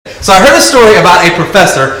So I heard a story about a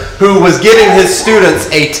professor who was giving his students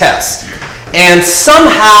a test. And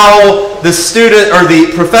somehow the student, or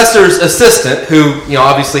the professor's assistant, who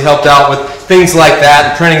obviously helped out with things like that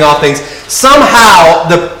and printing off things, somehow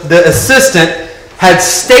the assistant had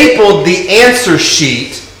stapled the answer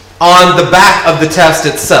sheet on the back of the test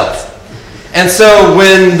itself. And so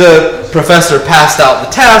when the professor passed out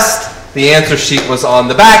the test, the answer sheet was on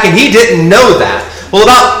the back, and he didn't know that. Well,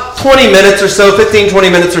 about 20 minutes or so, 15, 20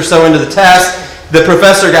 minutes or so into the test, the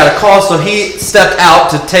professor got a call, so he stepped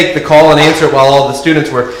out to take the call and answer it while all the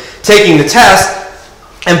students were taking the test.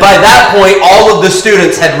 And by that point, all of the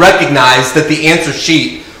students had recognized that the answer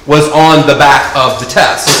sheet was on the back of the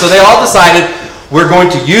test. So they all decided, we're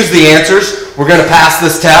going to use the answers, we're going to pass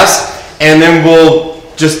this test, and then we'll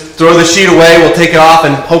just throw the sheet away, we'll take it off,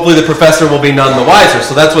 and hopefully the professor will be none the wiser.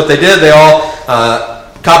 So that's what they did. They all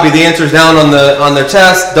copied the answers down on their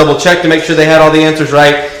test, double-checked to make sure they had all the answers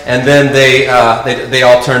right, and then they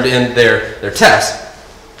all turned in their test.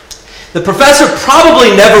 The professor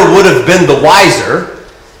probably never would have been the wiser,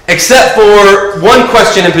 except for one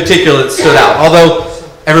question in particular that stood out, although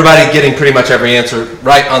everybody getting pretty much every answer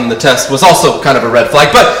right on the test was also kind of a red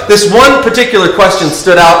flag. But this one particular question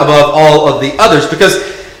stood out above all of the others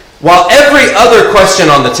because while every other question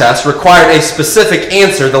on the test required a specific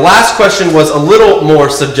answer, the last question was a little more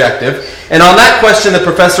subjective. And on that question, the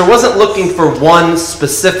professor wasn't looking for one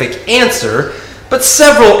specific answer, but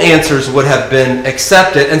several answers would have been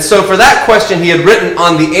accepted. And so for that question, he had written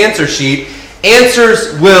on the answer sheet,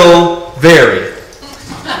 answers will vary.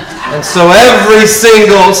 And so every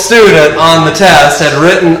single student on the test had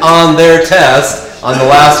written on their test, on the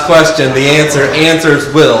last question, the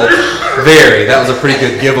answers will vary. That was a pretty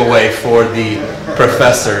good giveaway for the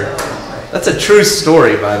professor. That's a true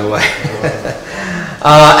story, by the way.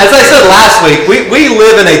 As I said last week, we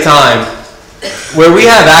live in a time where we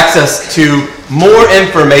have access to more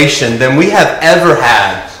information than we have ever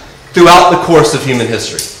had throughout the course of human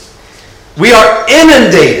history. We are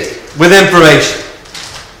inundated with information.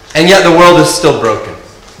 And yet the world is still broken.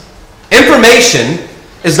 Information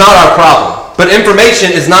is not our problem, but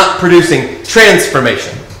information is not producing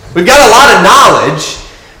transformation. We've got a lot of knowledge,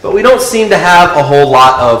 but we don't seem to have a whole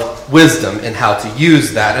lot of wisdom in how to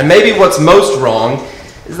use that. And maybe what's most wrong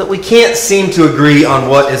is that we can't seem to agree on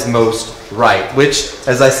what is most right, which,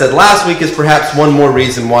 as I said last week, is perhaps one more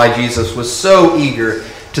reason why Jesus was so eager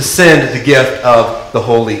to send the gift of the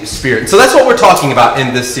Holy Spirit. So that's what we're talking about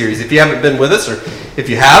in this series. If you haven't been with us, or if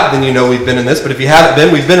you have, then you know we've been in this. But if you haven't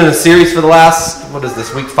been, we've been in a series for the last,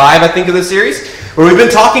 week 5, I think, of the series, where we've been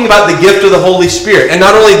talking about the gift of the Holy Spirit. And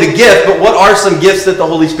not only the gift, but what are some gifts that the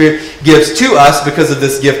Holy Spirit gives to us because of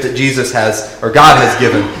this gift that Jesus has, or God has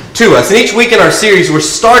given to us. And each week in our series, we're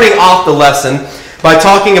starting off the lesson by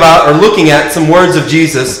talking about, or looking at, some words of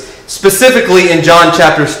Jesus, specifically in John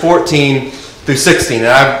chapters 14 through 16. And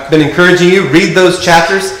I've been encouraging you, read those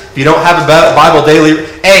chapters. If you don't have a Bible daily,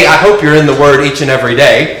 I hope you're in the Word each and every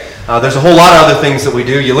day. There's a whole lot of other things that we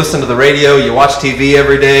do. You listen to the radio, you watch TV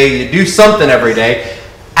every day, you do something every day.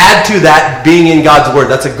 Add to that being in God's Word.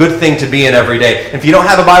 That's a good thing to be in every day. And if you don't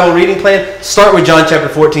have a Bible reading plan, start with John chapter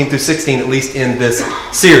 14 through 16, at least in this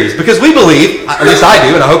series. Because we believe, at least I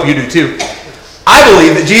do, and I hope you do too, I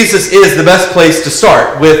believe that Jesus is the best place to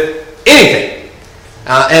start with anything.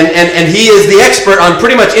 And he is the expert on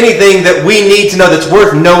pretty much anything that we need to know that's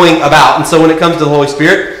worth knowing about. And so when it comes to the Holy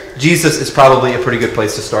Spirit, Jesus is probably a pretty good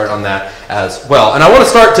place to start on that as well. And I want to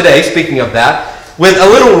start today, speaking of that, with a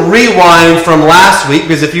little rewind from last week,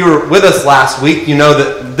 because if you were with us last week, you know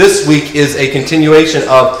that this week is a continuation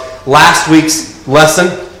of last week's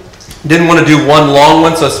lesson. Didn't want to do one long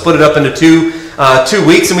one, so I split it up into two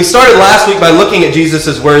weeks. And we started last week by looking at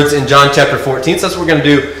Jesus' words in John chapter 14. So that's what we're going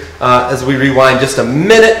to do as we rewind just a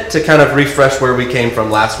minute to kind of refresh where we came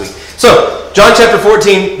from last week. So, John chapter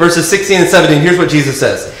 14, verses 16 and 17, here's what Jesus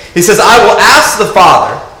says. He says, I will ask the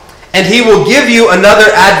Father, and he will give you another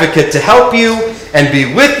advocate to help you and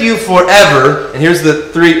be with you forever. And here's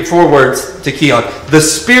the 4 words to key on. The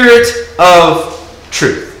Spirit of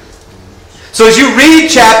Truth. So as you read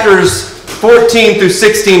chapters 14 through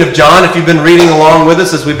 16 of John, if you've been reading along with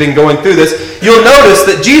us as we've been going through this, you'll notice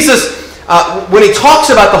that Jesus, when he talks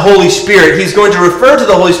about the Holy Spirit, he's going to refer to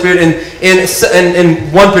the Holy Spirit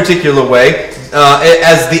in one particular way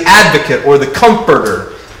as the advocate or the comforter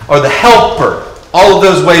or the helper. All of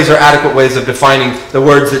those ways are adequate ways of defining the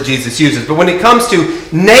words that Jesus uses. But when it comes to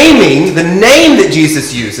naming, the name that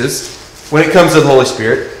Jesus uses when it comes to the Holy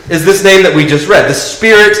Spirit is this name that we just read, the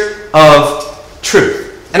Spirit of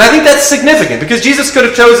Truth. And I think that's significant because Jesus could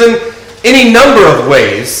have chosen any number of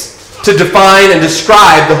ways to define and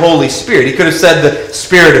describe the Holy Spirit. He could have said the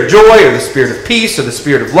Spirit of joy, or the Spirit of peace, or the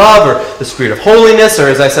Spirit of love, or the Spirit of holiness, or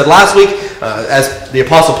as I said last week, as the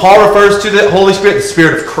Apostle Paul refers to the Holy Spirit, the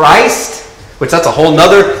Spirit of Christ, which that's a whole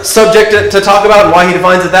nother subject to talk about and why he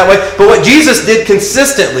defines it that way. But what Jesus did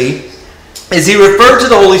consistently is he referred to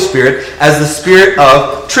the Holy Spirit as the Spirit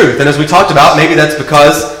of truth. And as we talked about, maybe that's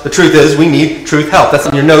because the truth is we need truth help. That's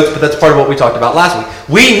in your notes, but that's part of what we talked about last week.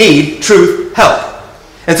 We need truth help.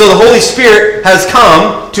 And so the Holy Spirit has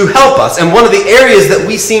come to help us. And one of the areas that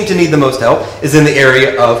we seem to need the most help is in the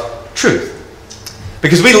area of truth.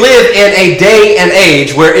 Because we live in a day and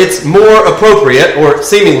age where it's more appropriate, or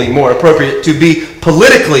seemingly more appropriate, to be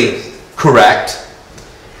politically correct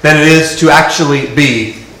than it is to actually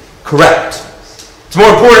be correct. It's more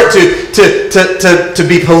important to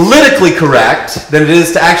be politically correct than it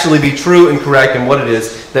is to actually be true and correct in what it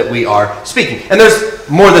is that we are speaking. And there's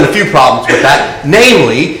more than a few problems with that.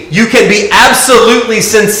 Namely, you can be absolutely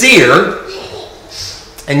sincere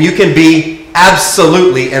and you can be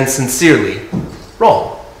absolutely and sincerely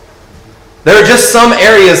wrong. There are just some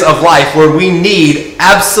areas of life where we need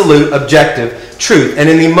absolute objective truth. And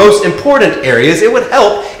in the most important areas, it would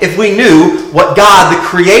help if we knew what God, the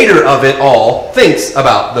creator of it all, thinks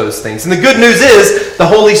about those things. And the good news is the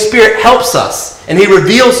Holy Spirit helps us, and he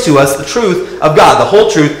reveals to us the truth of God, the whole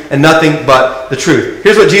truth and nothing but the truth.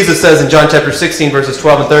 Here's what Jesus says in John chapter 16, verses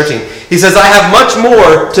 12 and 13. He says, I have much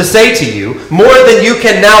more to say to you, more than you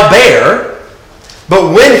can now bear,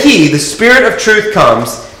 but when he, the Spirit of truth,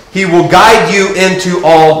 comes, he will guide you into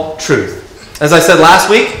all truth. As I said last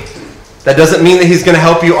week, that doesn't mean that he's going to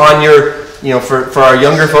help you on your, for our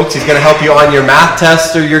younger folks, he's going to help you on your math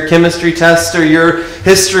test or your chemistry test or your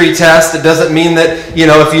history test. It doesn't mean that,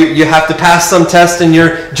 if you have to pass some test in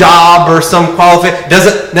your job or some qualification. It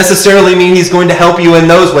doesn't necessarily mean he's going to help you in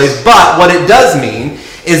those ways. But what it does mean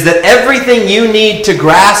is that everything you need to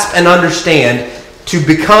grasp and understand to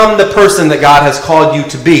become the person that God has called you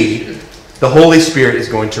to be, the Holy Spirit is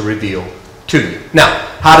going to reveal to you. Now,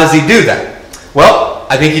 how does he do that? Well,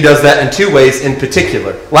 I think he does that in two ways in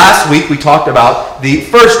particular. Last week we talked about the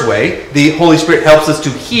first way. The Holy Spirit helps us to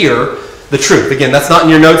hear the truth. Again, that's not in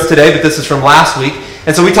your notes today, but this is from last week.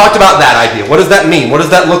 And so we talked about that idea. What does that mean? What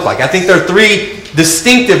does that look like? I think there are three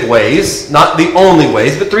distinctive ways, not the only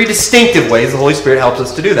ways, but three distinctive ways the Holy Spirit helps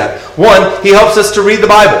us to do that. One, he helps us to read the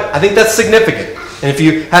Bible. I think that's significant. And if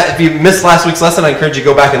you missed last week's lesson, I encourage you to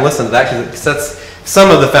go back and listen to that because it sets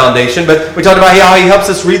some of the foundation. But we talked about how he helps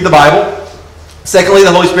us read the Bible. Secondly,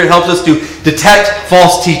 the Holy Spirit helps us to detect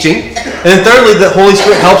false teaching. And then thirdly, the Holy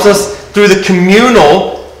Spirit helps us through the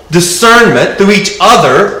communal discernment through each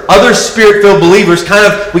other Spirit-filled believers.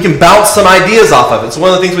 We can bounce some ideas off of it. So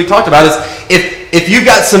one of the things we talked about is if you've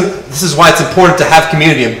got this is why it's important to have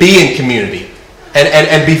community and be in community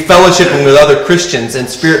and be fellowshipping with other Christians and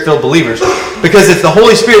Spirit-filled believers. Because if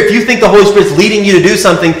you think the Holy Spirit's leading you to do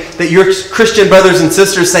something that your Christian brothers and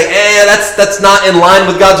sisters say, that's not in line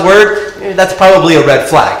with God's Word, that's probably a red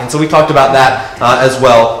flag. And so we talked about that as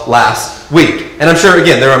well last week. And I'm sure,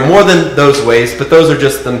 again, there are more than those ways, but those are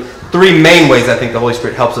just the three main ways I think the Holy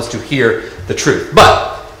Spirit helps us to hear the truth.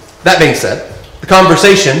 But, that being said, the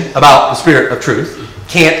conversation about the Spirit of truth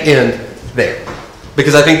can't end there.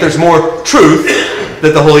 Because I think there's more truth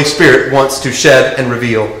that the Holy Spirit wants to shed and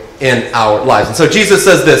reveal in our lives. And so Jesus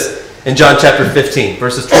says this in John chapter 15,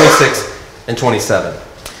 verses 26 and 27.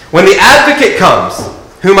 When the advocate comes,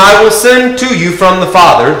 whom I will send to you from the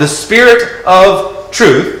Father, the Spirit of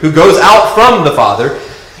truth, who goes out from the Father,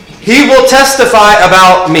 he will testify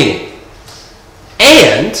about me.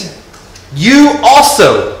 And you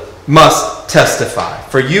also must testify,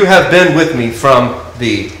 for you have been with me from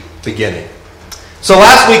the beginning. So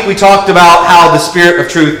last week we talked about how the Spirit of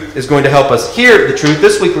truth is going to help us hear the truth.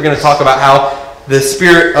 This week we're going to talk about how the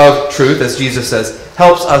Spirit of truth, as Jesus says,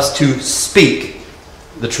 helps us to speak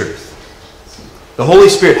the truth. The Holy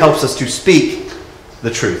Spirit helps us to speak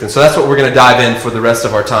the truth. And so that's what we're going to dive in for the rest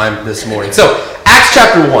of our time this morning. So, Acts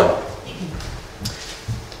chapter 1.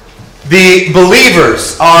 The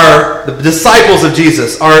believers the disciples of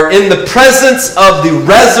Jesus are in the presence of the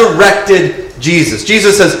resurrected Jesus.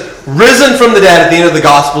 Jesus has risen from the dead at the end of the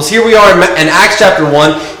Gospels. Here we are in Acts chapter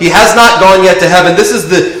 1. He has not gone yet to heaven. This is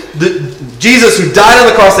the Jesus who died on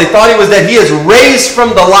the cross. They thought he was dead. He is raised from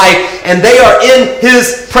the life, and they are in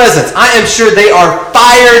his presence. I am sure they are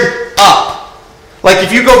fired up Like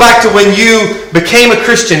if you go back to when you became a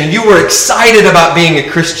Christian and you were excited about being a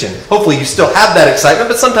Christian. Hopefully you still have that excitement,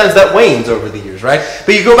 but sometimes that wanes over the years, right?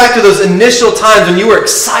 But you go back to those initial times when you were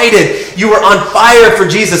excited, you were on fire for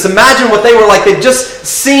Jesus. Imagine what they were like. They've just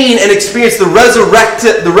seen and experienced the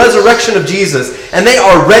resurrection of Jesus, and they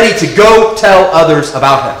are ready to go tell others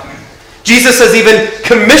about him. Jesus has even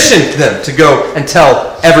commissioned them to go and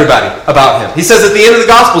tell everybody about him. He says at the end of the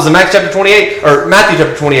Gospels in Matthew chapter 28,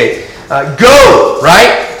 go,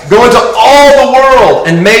 right? Go into all the world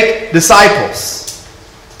and make disciples.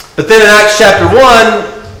 But then in Acts chapter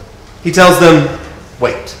 1, he tells them,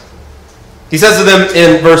 wait. He says to them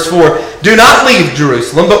in verse 4, do not leave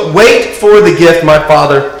Jerusalem, but wait for the gift my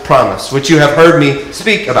Father promised, which you have heard me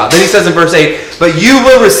speak about. Then he says in verse 8, but you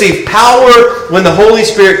will receive power when the Holy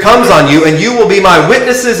Spirit comes on you, and you will be my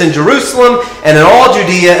witnesses in Jerusalem and in all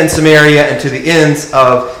Judea and Samaria and to the ends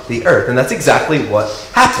of the earth. And that's exactly what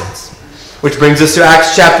happens. Which brings us to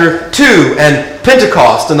Acts chapter 2 and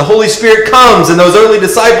Pentecost. And the Holy Spirit comes, and those early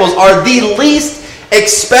disciples are the least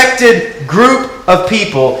expected group of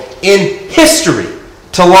people in history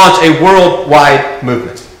to launch a worldwide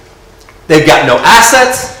movement. They've got no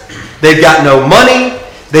assets, they've got no money,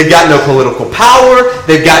 they've got no political power,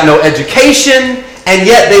 they've got no education, and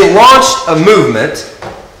yet they launched a movement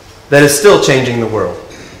that is still changing the world.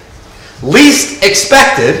 Least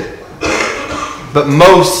expected, but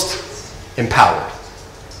most empowered.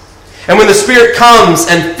 And when the Spirit comes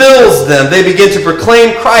and fills them, they begin to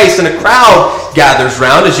proclaim Christ, and a crowd gathers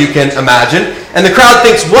round, as you can imagine. And the crowd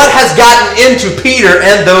thinks, what has gotten into Peter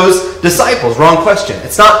and those disciples? Wrong question.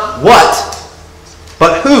 It's not what,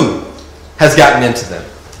 but who has gotten into them.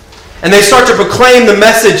 And they start to proclaim the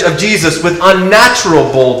message of Jesus with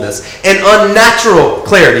unnatural boldness and unnatural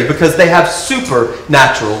clarity, because they have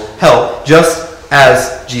supernatural help, just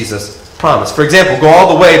as Jesus promise. For example, go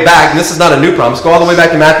all the way back, and this is not a new promise, go all the way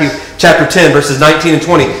back to Matthew chapter 10, verses 19 and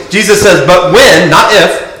 20. Jesus says, but when, not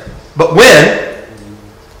if, but when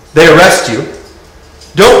they arrest you,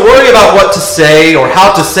 don't worry about what to say or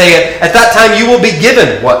how to say it. At that time you will be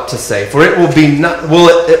given what to say, for it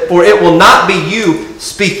will not be you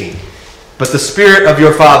speaking, but the Spirit of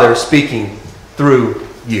your Father speaking through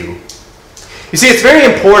you. You see, it's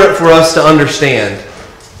very important for us to understand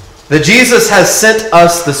that Jesus has sent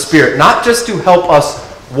us the Spirit, not just to help us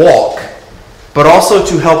walk, but also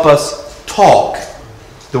to help us talk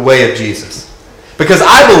the way of Jesus. Because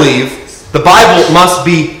I believe the Bible must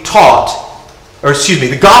be taught,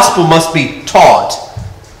 the gospel must be taught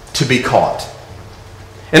to be caught.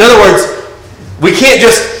 In other words, we can't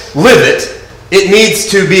just live it. It needs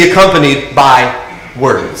to be accompanied by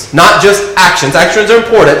words, not just actions. Actions are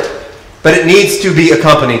important, but it needs to be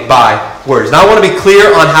accompanied by words. Now I want to be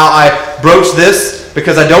clear on how I broach this,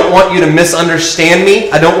 because I don't want you to misunderstand me.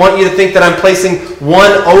 I don't want you to think that I'm placing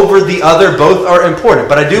one over the other. Both are important,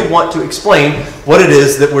 but I do want to explain what it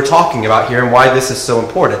is that we're talking about here and why this is so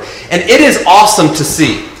important. And it is awesome to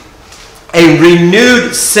see a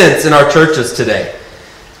renewed sense in our churches today,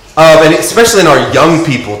 and especially in our young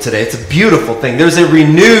people today. It's a beautiful thing. There's a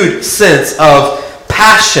renewed sense of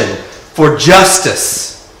passion for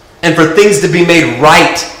justice and for things to be made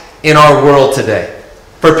right in our world today.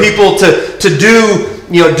 For people to do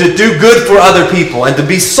good for other people, and to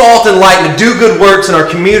be salt and light, and to do good works in our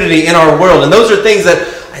community, in our world. And those are things that,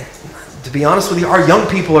 to be honest with you, our young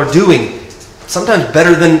people are doing sometimes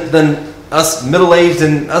better than us middle-aged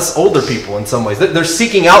and us older people in some ways. They're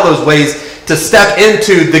seeking out those ways to step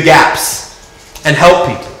into the gaps and help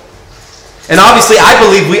people. And obviously, I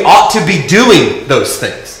believe we ought to be doing those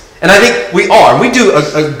things. And I think we are. We do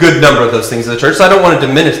a good number of those things in the church, so I don't want to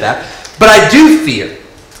diminish that. But I do fear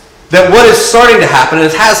that what is starting to happen, and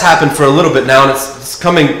it has happened for a little bit now, and it's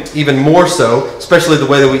coming even more so, especially the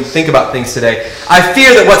way that we think about things today. I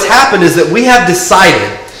fear that what's happened is that we have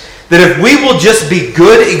decided that if we will just be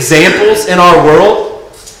good examples in our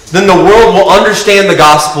world, then the world will understand the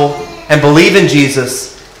gospel and believe in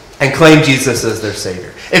Jesus and claim Jesus as their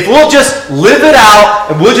Savior. If we'll just live it out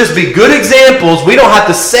and we'll just be good examples, we don't have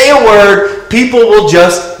to say a word, people will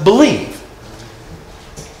just believe.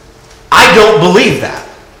 I don't believe that.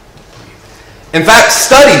 In fact,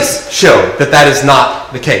 studies show that that is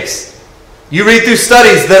not the case. You read through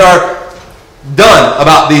studies that are done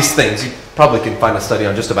about these things. You probably can find a study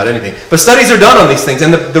on just about anything. But studies are done on these things.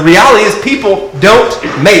 And the reality is people don't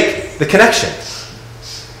make the connection.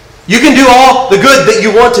 You can do all the good that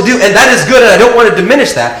you want to do, and that is good, and I don't want to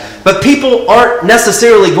diminish that. But people aren't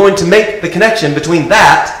necessarily going to make the connection between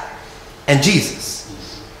that and Jesus.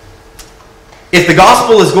 If the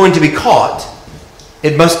gospel is going to be caught,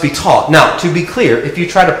 it must be taught. Now, to be clear, if you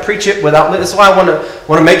try to preach it without, this is why I want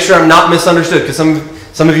to make sure I'm not misunderstood, because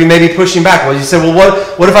some of you may be pushing back. Well, you say, well,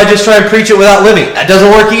 what if I just try and preach it without living? That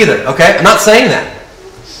doesn't work either, okay? I'm not saying that.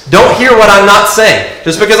 Don't hear what I'm not saying.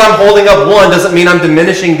 Just because I'm holding up one doesn't mean I'm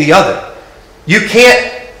diminishing the other. You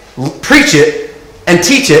can't preach it and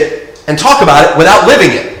teach it and talk about it without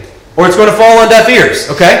living it, or it's going to fall on deaf ears,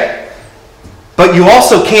 okay? But you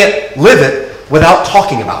also can't live it without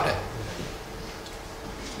talking about it.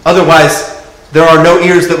 Otherwise, there are no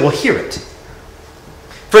ears that will hear it.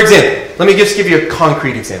 For example, let me just give you a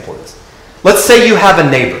concrete example of this. Let's say you have a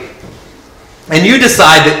neighbor, and you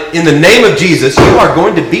decide that in the name of Jesus, you are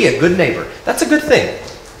going to be a good neighbor. That's a good thing.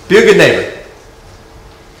 Be a good neighbor.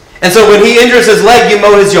 And so when he injures his leg, you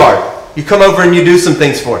mow his yard. You come over and you do some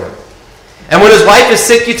things for him. And when his wife is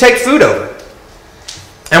sick, you take food over.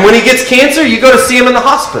 And when he gets cancer, you go to see him in the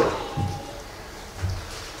hospital.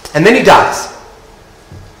 And then he dies.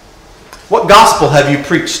 What gospel have you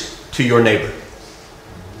preached to your neighbor?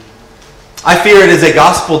 I fear it is a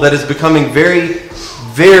gospel that is becoming very,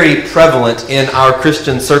 very prevalent in our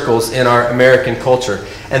Christian circles in our American culture.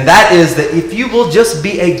 And that is that if you will just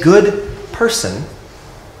be a good person,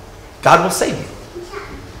 God will save you.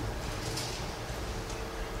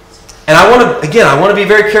 And I want to be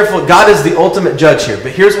very careful. God is the ultimate judge here.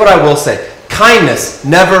 But here's what I will say. Kindness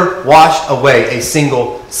never washed away a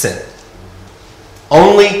single sin.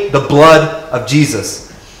 Only the blood of Jesus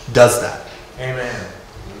does that. Amen.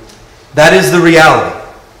 That is the reality.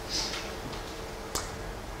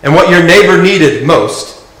 And what your neighbor needed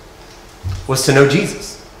most was to know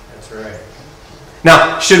Jesus. That's right.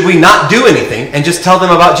 Now, should we not do anything and just tell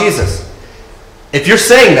them about Jesus? If you're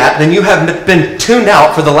saying that, then you have been tuned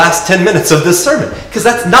out for the last 10 minutes of this sermon, because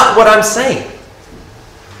that's not what I'm saying.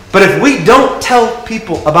 But if we don't tell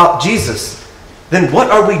people about Jesus, then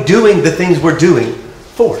what are we doing the things we're doing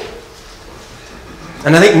for?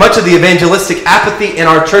 And I think much of the evangelistic apathy in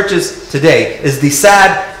our churches today is the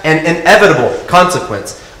sad and inevitable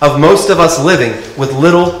consequence of most of us living with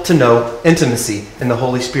little to no intimacy in the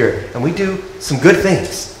Holy Spirit. And we do some good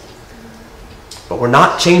things, but we're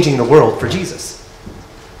not changing the world for Jesus.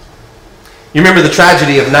 You remember the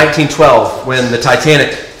tragedy of 1912 when the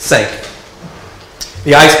Titanic sank.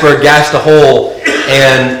 The iceberg gashed a hole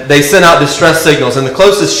and they sent out distress signals. And the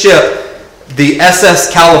closest ship, the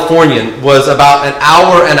SS Californian, was about an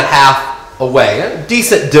hour and a half away. A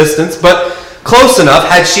decent distance, but close enough.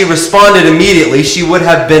 Had she responded immediately, she would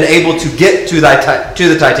have been able to get to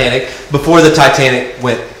the Titanic before the Titanic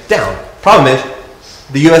went down. Problem is,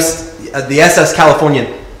 the SS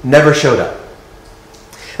Californian never showed up.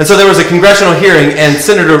 And so there was a congressional hearing, and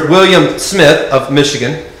Senator William Smith of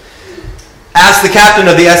Michigan asked the captain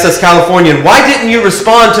of the SS Californian, "Why didn't you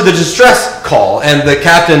respond to the distress call?" And the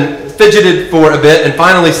captain fidgeted for a bit and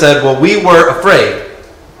finally said, "Well, we were afraid.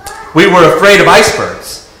 We were afraid of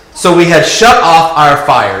icebergs. So we had shut off our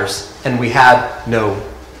fires and we had no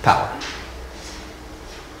power."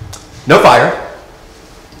 No fire,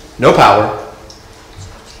 no power,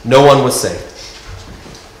 no one was saved.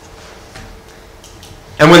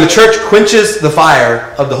 And when the church quenches the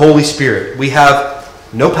fire of the Holy Spirit, we have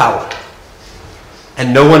no power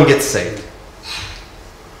and no one gets saved.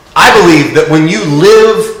 I believe that when you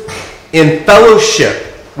live in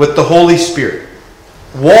fellowship with the Holy Spirit,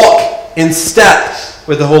 walk in step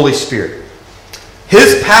with the Holy Spirit,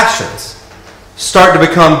 His passions start to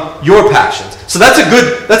become your passions. So that's a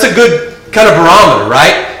good kind of barometer,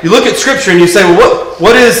 right? You look at Scripture and you say, well,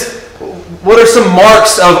 what are some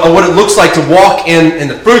marks of what it looks like to walk in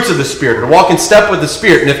the fruits of the Spirit, or to walk in step with the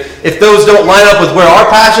Spirit? And if those don't line up with where our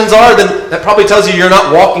passions are, then that probably tells you you're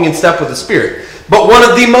not walking in step with the Spirit. But one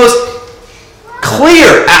of the most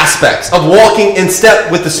clear aspects of walking in step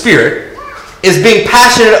with the Spirit is being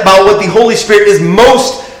passionate about what the Holy Spirit is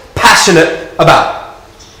most passionate about.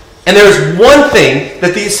 And there is one thing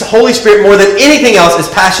that the Holy Spirit, more than anything else, is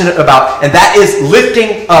passionate about, and that is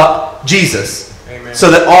lifting up Jesus. Amen.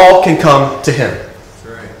 So that all can come to Him. That's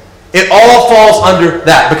right. It all falls under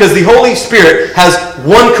that, because the Holy Spirit has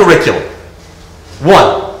one curriculum.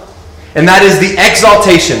 One. And that is the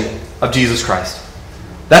exaltation of Jesus Christ.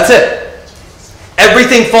 That's it.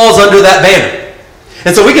 Everything falls under that banner.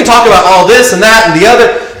 And so we can talk about all this and that and the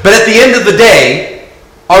other, but at the end of the day,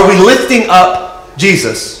 are we lifting up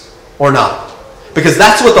Jesus or not? Because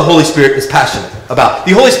that's what the Holy Spirit is passionate about.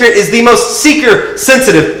 The Holy Spirit is the most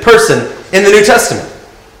seeker-sensitive person in the New Testament.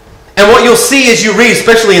 And what you'll see as you read,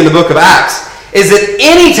 especially in the book of Acts, is that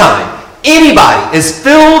anytime anybody is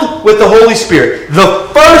filled with the Holy Spirit, the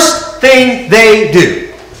first thing they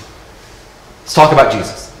do is talk about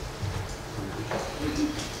Jesus.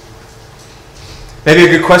 Maybe a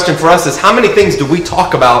good question for us is, how many things do we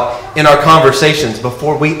talk about in our conversations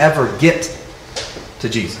before we ever get to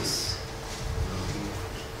Jesus?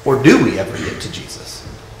 Or do we ever get to Jesus?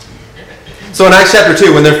 So in Acts chapter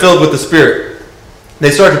 2, when they're filled with the Spirit,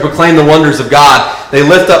 they start to proclaim the wonders of God. They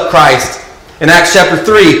lift up Christ. In Acts chapter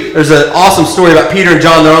 3, there's an awesome story about Peter and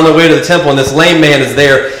John. They're on their way to the temple, and this lame man is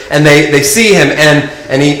there, and they see him,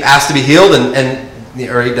 and he asks to be healed,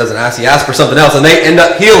 or he doesn't ask, he asks for something else, and they end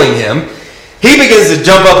up healing him. He begins to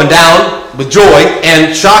jump up and down with joy,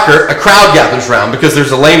 and shocker, a crowd gathers around because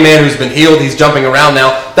there's a lame man who's been healed. He's jumping around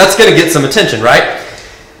now. That's going to get some attention, right?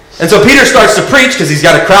 And so Peter starts to preach because he's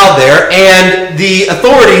got a crowd there, and the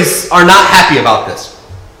authorities are not happy about this.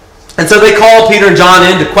 And so they call Peter and John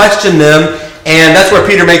in to question them, and that's where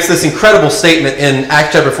Peter makes this incredible statement in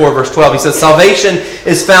Acts chapter 4, verse 12. He says, "Salvation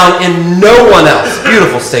is found in no one else."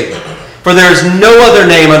 Beautiful statement. "For there is no other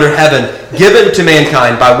name under heaven given to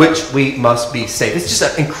mankind by which we must be saved." It's just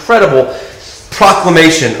an incredible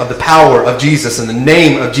proclamation of the power of Jesus and the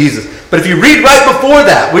name of Jesus. But if you read right before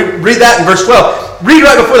that, we read that in verse 12. Read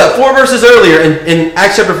right before that, 4 verses earlier in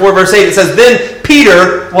Acts chapter 4, verse 8. It says, "Then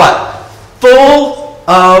Peter," what? "Full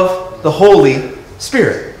of the Holy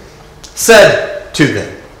Spirit, said to them."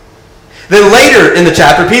 Then later in the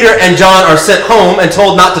chapter, Peter and John are sent home and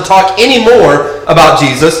told not to talk any more about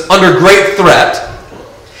Jesus under great threat.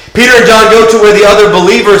 Peter and John go to where the other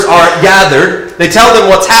believers are gathered. They tell them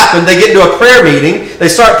what's happened. They get into a prayer meeting. They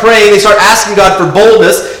start praying. They start asking God for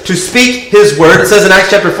boldness to speak His word. It says in Acts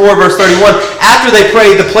chapter 4, verse 31, after they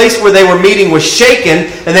prayed, the place where they were meeting was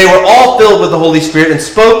shaken, and they were all filled with the Holy Spirit and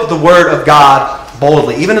spoke the word of God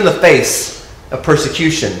boldly, even in the face of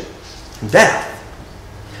persecution and death.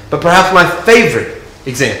 But perhaps my favorite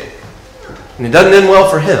example, and it doesn't end well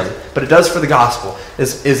for him, but it does for the gospel,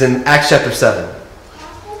 is in Acts chapter 7.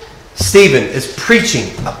 Stephen is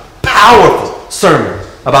preaching a powerful sermon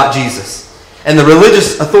about Jesus. And the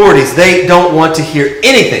religious authorities, they don't want to hear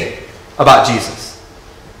anything about Jesus.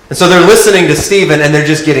 And so they're listening to Stephen, and they're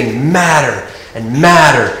just getting madder and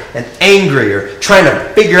madder and angrier, trying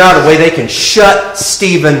to figure out a way they can shut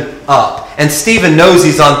Stephen up. And Stephen knows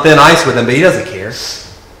he's on thin ice with them, but he doesn't care.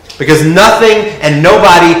 Because nothing and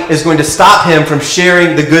nobody is going to stop him from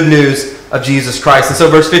sharing the good news of Jesus Christ. And so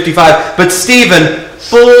verse 55, "But Stephen,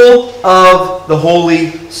 full of the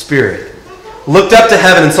Holy Spirit, looked up to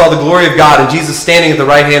heaven and saw the glory of God and Jesus standing at the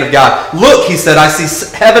right hand of God. 'Look,' he said, 'I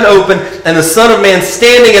see heaven open and the Son of Man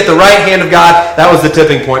standing at the right hand of God.'" That was the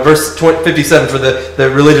tipping point. Verse 57 for the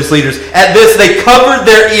religious leaders. "At this they covered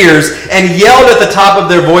their ears and yelled at the top of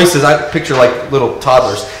their voices." I picture like little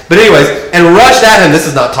toddlers. But anyways, "and rushed at him." This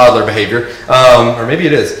is not toddler behavior. Or maybe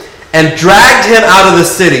it is. "And dragged him out of the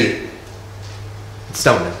city and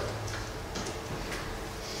stoned him."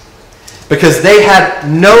 Because they had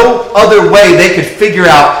no other way they could figure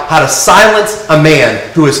out how to silence a man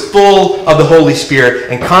who is full of the Holy Spirit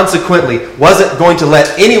and consequently wasn't going to let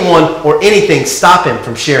anyone or anything stop him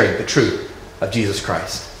from sharing the truth of Jesus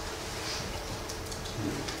Christ.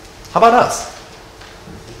 How about us?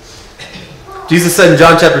 Jesus said in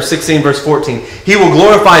John chapter 16, verse 14, "He will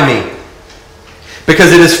glorify me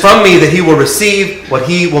because it is from me that he will receive what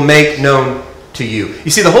he will make known to you."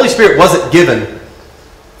 You see, the Holy Spirit wasn't given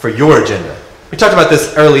for your agenda. We talked about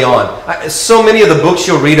this early on. So many of the books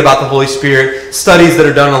you'll read about the Holy Spirit, studies that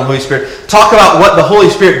are done on the Holy Spirit, talk about what the Holy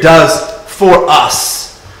Spirit does for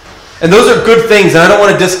us. And those are good things, and I don't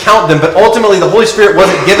want to discount them, but ultimately the Holy Spirit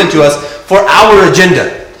wasn't given to us for our agenda.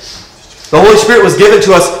 The Holy Spirit was given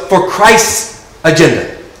to us for Christ's agenda.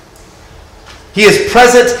 He is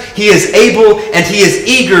present, He is able, and He is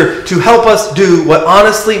eager to help us do what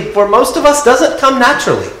honestly, for most of us, doesn't come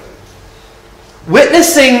naturally.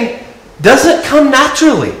 Witnessing doesn't come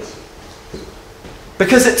naturally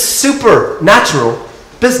because it's supernatural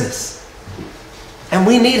business. And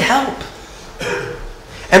we need help.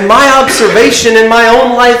 And my observation in my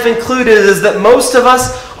own life included is that most of us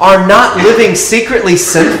are not living secretly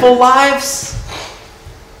sinful lives,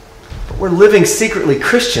 but we're living secretly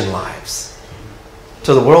Christian lives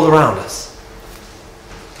to the world around us.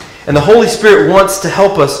 And the Holy Spirit wants to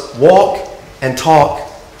help us walk and talk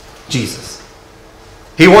Jesus.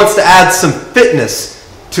 He wants to add some fitness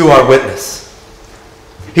to our witness.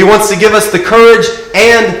 He wants to give us the courage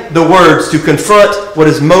and the words to confront what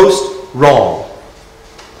is most wrong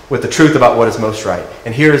with the truth about what is most right.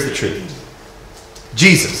 And here is the truth.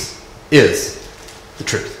 Jesus is the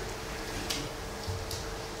truth.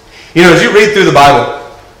 You know, as you read through the Bible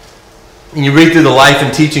and you read through the life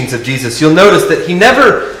and teachings of Jesus, you'll notice that He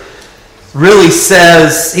never really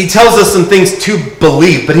says, He tells us some things to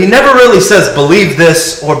believe, but He never really says believe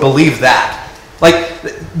this or believe that. Like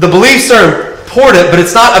the beliefs are support it, but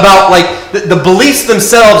it's not about, like, the beliefs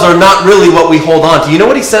themselves are not really what we hold on to. You know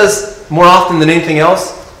what he says more often than anything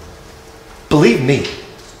else? Believe me.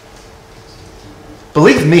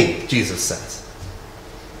 Believe me, Jesus says.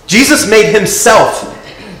 Jesus made himself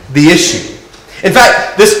the issue. In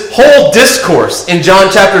fact, this whole discourse in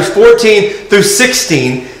John chapters 14 through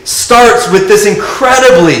 16 starts with this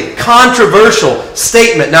incredibly controversial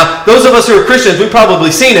statement. Now, those of us who are Christians, we've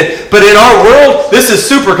probably seen it, but in our world, this is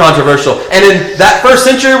super controversial. And in that first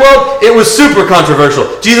century world, it was super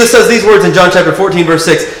controversial. Jesus says these words in John chapter 14, verse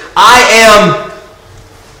 6, I am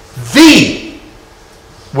the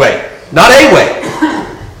way. Not a way.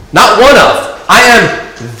 Not one of. I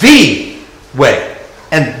am the way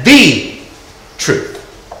and the truth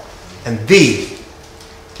and the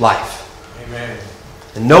life. Amen.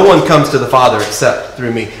 And no one comes to the Father except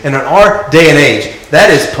through me. And in our day and age, that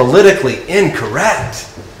is politically incorrect.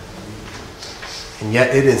 And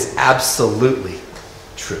yet it is absolutely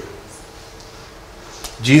true.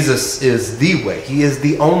 Jesus is the way. He is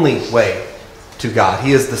the only way to God.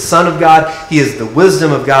 He is the Son of God. He is the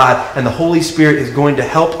wisdom of God. And the Holy Spirit is going to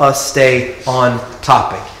help us stay on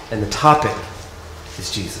topic. And the topic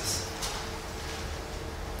is Jesus.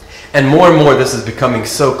 And more this is becoming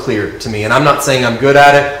so clear to me. And I'm not saying I'm good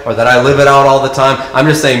at it or that I live it out all the time. I'm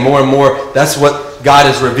just saying more and more that's what God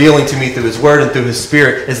is revealing to me through His Word and through His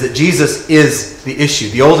Spirit, is that Jesus is the issue.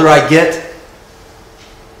 The older I get,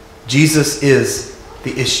 Jesus is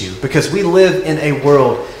the issue. Because we live in a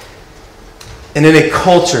world and in a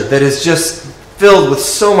culture that is just filled with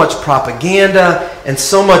so much propaganda and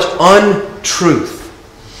so much untruth.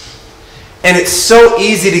 And it's so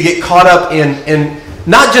easy to get caught up in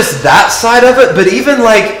not just that side of it, but even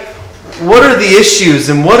like, what are the issues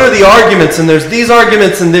and what are the arguments? And there's these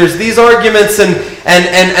arguments and there's these arguments, and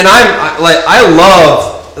I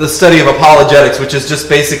love the study of apologetics, which is just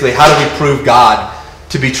basically how do we prove God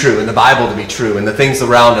to be true and the Bible to be true and the things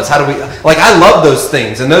around us. How do we, like, I love those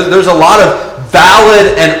things, and there's a lot of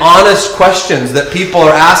valid and honest questions that people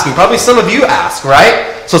are asking. Probably some of you ask, right?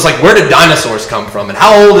 So it's like, where did dinosaurs come from? And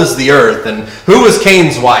how old is the earth? And who was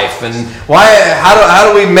Cain's wife? And why? How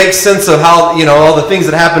do we make sense of how, all the things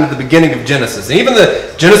that happened at the beginning of Genesis? And even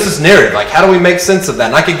the Genesis narrative, like, how do we make sense of that?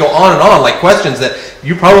 And I could go on and on, like questions that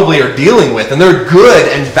you probably are dealing with. And they're good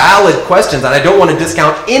and valid questions, and I don't want to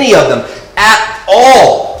discount any of them at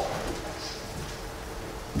all.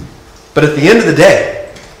 But at the end of the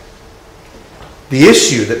day, the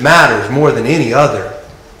issue that matters more than any other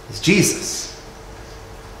is Jesus.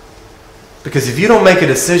 Because if you don't make a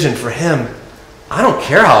decision for Him, I don't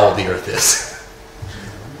care how old the earth is.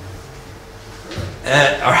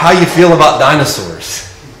 Or how you feel about dinosaurs.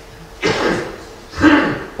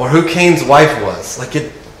 Or who Cain's wife was. Like,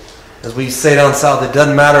 it, as we say down south, it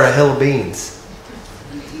doesn't matter a hill of beans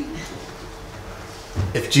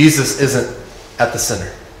if Jesus isn't at the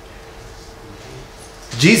center.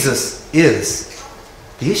 Jesus is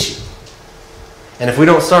the issue. And if we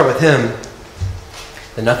don't start with Him,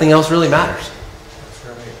 then nothing else really matters. That's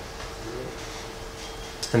right.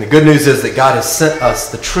 And the good news is that God has sent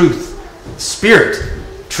us the truth, Spirit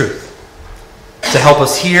truth, to help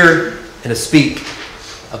us hear and to speak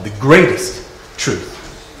of the greatest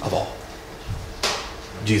truth of all,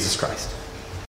 Jesus Christ.